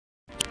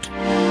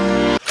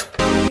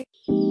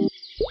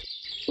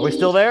we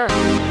still there?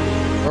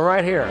 We're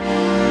right here.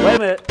 Wait a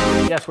minute.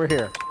 Yes, we're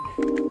here.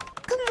 Come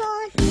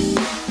on.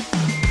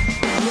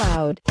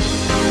 Loud.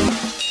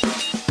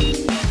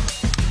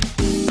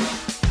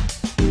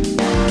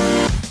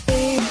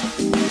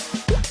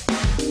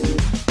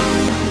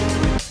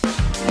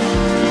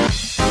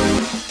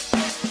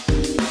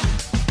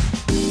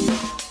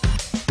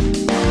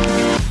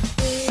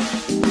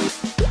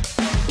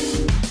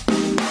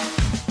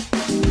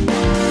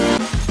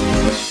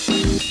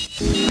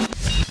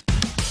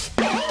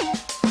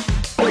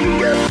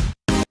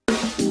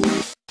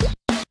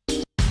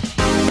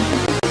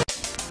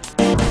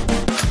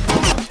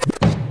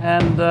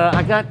 And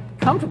I got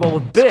comfortable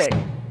with big,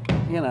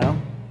 you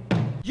know.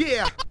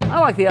 Yeah. I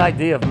like the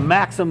idea of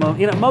maximum,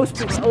 you know, most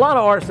people, a lot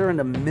of artists are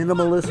into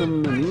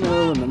minimalism, and, you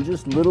know, and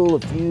just little, a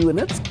few, and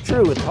it's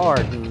true, it's hard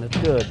and it's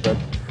good, but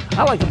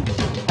I do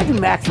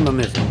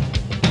maximalism.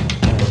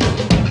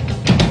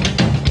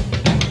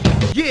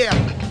 Yeah.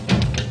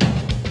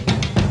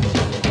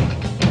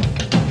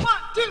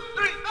 1, 2,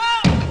 3,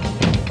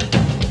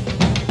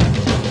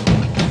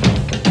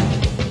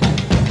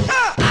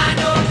 I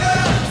know a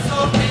girl so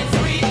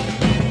sweet.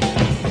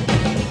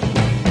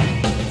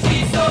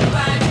 She's so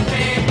fine,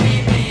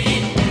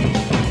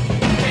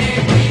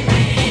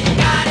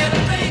 got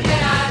everything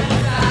that I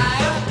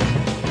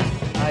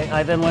desire.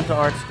 I then went to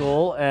art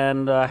school,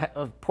 and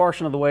a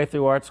portion of the way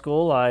through art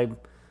school, I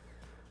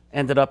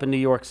ended up in New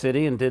York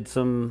City and did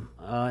some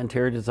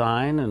interior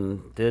design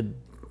and did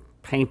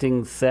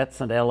painting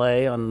sets in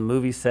LA on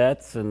movie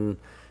sets, and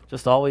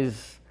just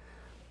always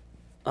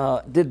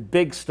did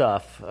big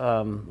stuff,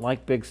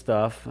 like big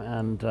stuff.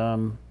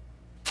 And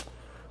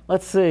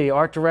let's see,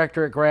 art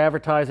director at Gray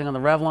Advertising on the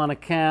Revlon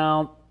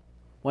account,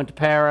 went to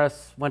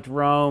Paris, went to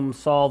Rome,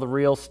 saw the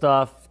real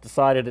stuff,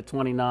 decided at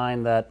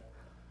 29 that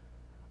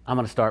I'm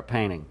going to start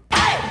painting.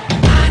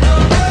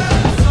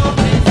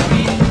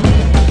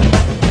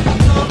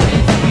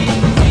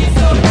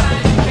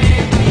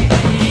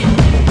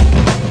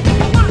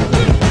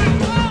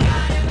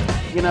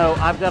 You know,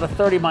 I've got a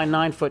 30 by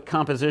 9 foot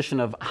composition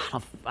of,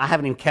 I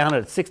haven't even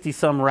counted, 60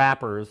 some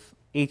wrappers,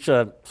 each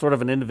sort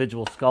of an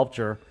individual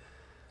sculpture.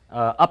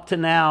 Up to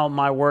now,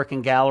 my work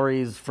in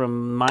galleries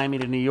from Miami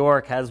to New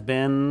York has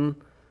been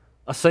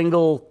a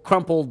single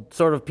crumpled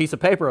sort of piece of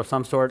paper of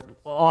some sort.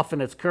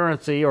 Often it's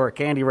currency or a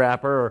candy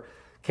wrapper, or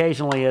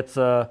occasionally it's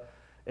a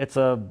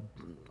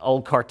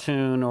old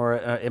cartoon, or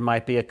it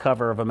might be a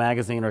cover of a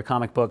magazine or a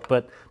comic book.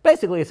 But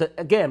basically,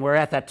 again, we're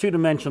at that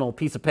two-dimensional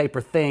piece of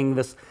paper thing,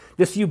 this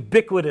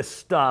ubiquitous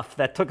stuff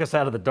that took us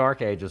out of the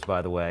Dark Ages,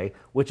 by the way,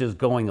 which is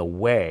going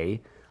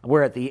away.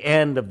 We're at the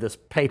end of this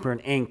paper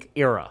and ink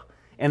era.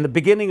 And the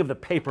beginning of the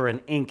paper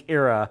and ink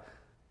era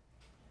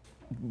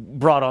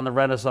brought on the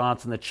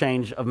Renaissance and the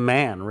change of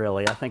man,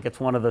 really. I think it's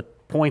one of the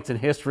points in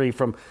history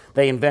from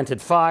they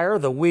invented fire,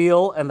 the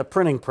wheel, and the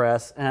printing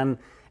press, and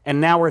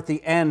now we're at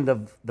the end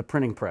of the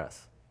printing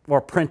press, or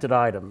printed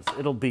items.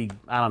 It'll be,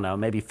 I don't know,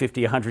 maybe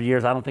 50, 100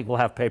 years. I don't think we'll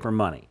have paper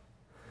money.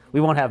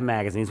 We won't have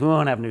magazines. We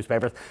won't have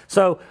newspapers.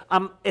 So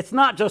it's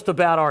not just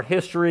about art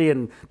history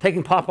and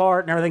taking pop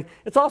art and everything.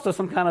 It's also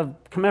some kind of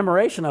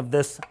commemoration of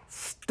this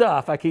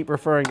stuff. I keep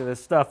referring to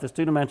this stuff, this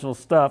two-dimensional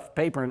stuff,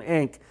 paper and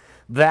ink,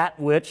 that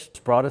which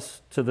brought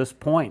us to this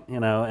point, you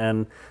know.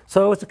 And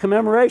so it's a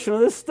commemoration of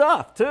this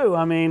stuff, too.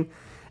 I mean,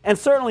 and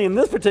certainly in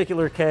this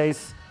particular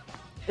case,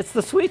 it's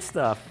the sweet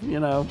stuff,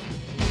 you know.